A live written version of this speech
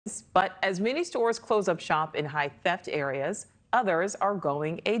But as many stores close up shop in high theft areas, others are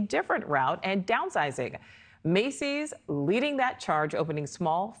going a different route and downsizing. Macy's leading that charge, opening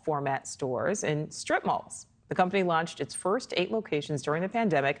small format stores in strip malls. The company launched its first 8 locations during the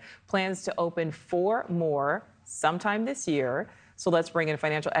pandemic, plans to open 4 more sometime this year. So let's bring in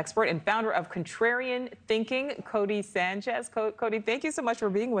financial expert and founder of Contrarian Thinking, Codie Sanchez. Codie, thank you so much for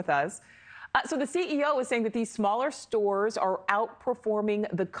being with us. So the CEO is saying that these smaller stores are outperforming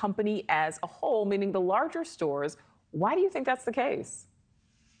the company as a whole, meaning the larger stores. Why do you think that's the case?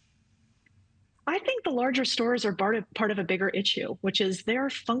 I think the larger stores are part of a bigger issue, which is they're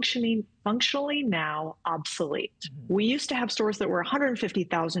functionally now obsolete. We used to have stores that were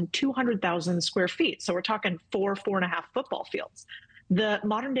 150,000, 200,000 square feet. So we're talking 4.5 football fields. The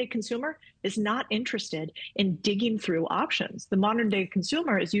modern day consumer is not interested in digging through options. The modern day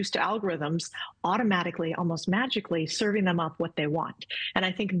consumer is used to algorithms automatically, almost magically serving them up what they want. And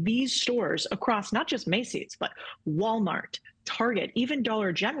I think these stores across not just Macy's, but Walmart, Target, even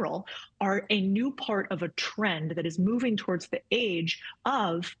Dollar General are a new part of a trend that is moving towards the age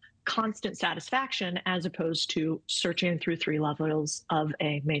of constant satisfaction as opposed to searching through 3 levels of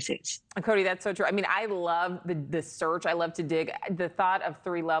a Macy's. Codie, that's so true. I mean, I love the search. I love to dig. The thought of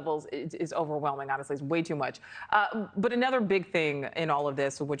 3 levels is overwhelming, honestly. It's way too much. But another big thing in all of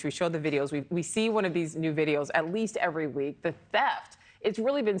this, which we show the videos, we see one of these new videos at least every week, the theft. It's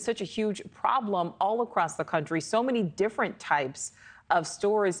really been such a huge problem all across the country. So many different types of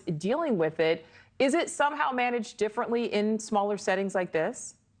stores dealing with it. Is it somehow managed differently in smaller settings like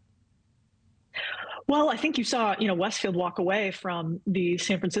this? Well, I think you saw, Westfield walk away from the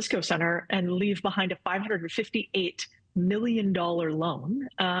San Francisco Center and leave behind a $558 million loan,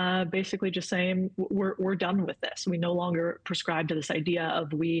 basically just saying we're done with this. We no longer prescribe to this idea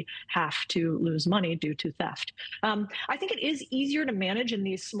of we have to lose money due to theft. I think it is easier to manage in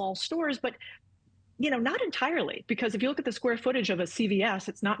these small stores, but not entirely, because if you look at the square footage of a CVS,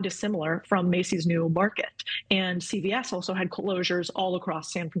 it's not dissimilar from Macy's new market. And CVS also had closures all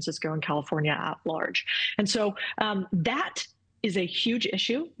across San Francisco and California at large. And so that is a huge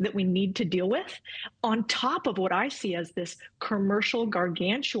issue that we need to deal with, on top of what I see as this commercial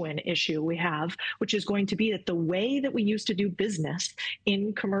gargantuan issue we have, which is going to be that the way that we used to do business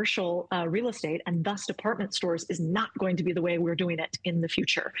in commercial real estate and thus department stores is not going to be the way we're doing it in the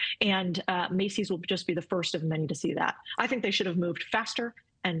future. And Macy's will just be the first of many to see that. I think they should have moved faster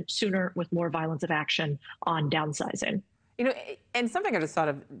and sooner with more violence of action on downsizing. And something I just thought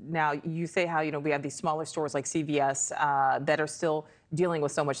of now, you say how, we have these smaller stores like CVS that are still dealing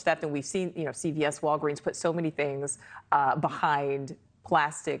with so much theft. And we've seen, CVS, Walgreens put so many things behind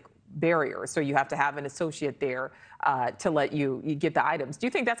plastic barriers. So you have to have an associate there to let you get the items. Do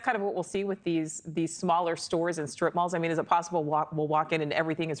you think that's kind of what we'll see with these smaller stores and strip malls? I mean, is it possible we'll walk in and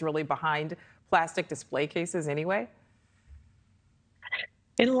everything is really behind plastic display cases anyway?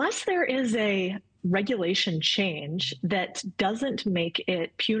 Unless there is a regulation change that doesn't make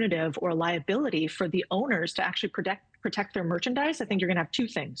it punitive or liability for the owners to actually protect their merchandise, I think you're going to have 2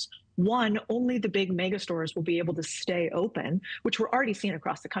 things. One, only the big mega stores will be able to stay open, which we're already seeing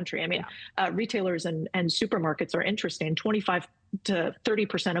across the country. I mean, retailers and supermarkets are interesting. 25 to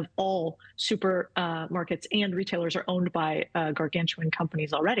 30% of all supermarkets and retailers are owned by gargantuan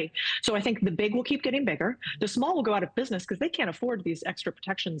companies already. So I think the big will keep getting bigger. The small will go out of business because they can't afford these extra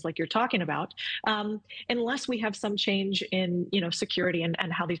protections like you're talking about, unless we have some change in security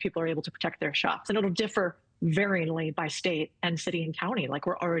and how these people are able to protect their shops. And it'll differ varyingly by state and city and county, like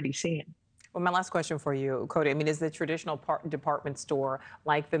we're already seeing. Well, my last question for you, Codie, I mean, is the traditional department store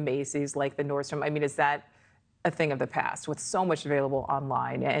like the Macy's, like the Nordstrom, I mean, is that a thing of the past with so much available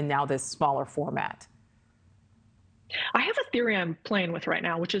online and now this smaller format? I have a theory I'm playing with right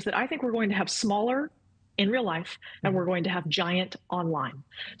now, which is that I think we're going to have smaller in real life, and we're going to have giant online.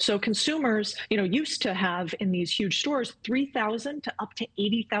 So consumers, used to have in these huge stores 3,000 to up to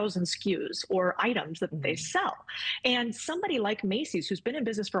 80,000 SKUs or items that they sell. And somebody like Macy's, who's been in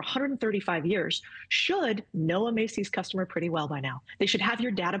business for 135 years, should know a Macy's customer pretty well by now. They should have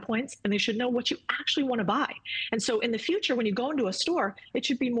your data points, and they should know what you actually want to buy. And so in the future, when you go into a store, it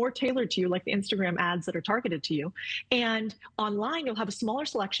should be more tailored to you, like the Instagram ads that are targeted to you. And online, you'll have a smaller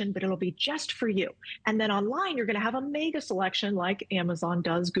selection, but it'll be just for you. And then online, you're going to have a mega selection like Amazon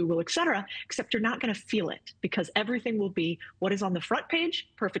does, Google, etc., except you're not going to feel it because everything will be what is on the front page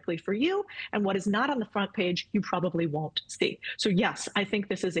perfectly for you, and what is not on the front page you probably won't see. So yes, I think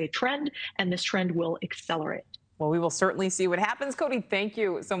this is a trend, and this trend will accelerate. Well, we will certainly see what happens. Codie, thank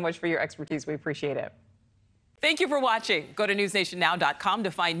you so much for your expertise. We appreciate it. Thank you for watching. Go to newsnationnow.com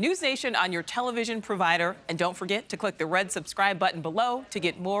to find News Nation on your television provider. And don't forget to click the red subscribe button below to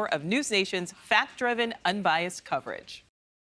get more of News Nation's fact-driven, unbiased coverage.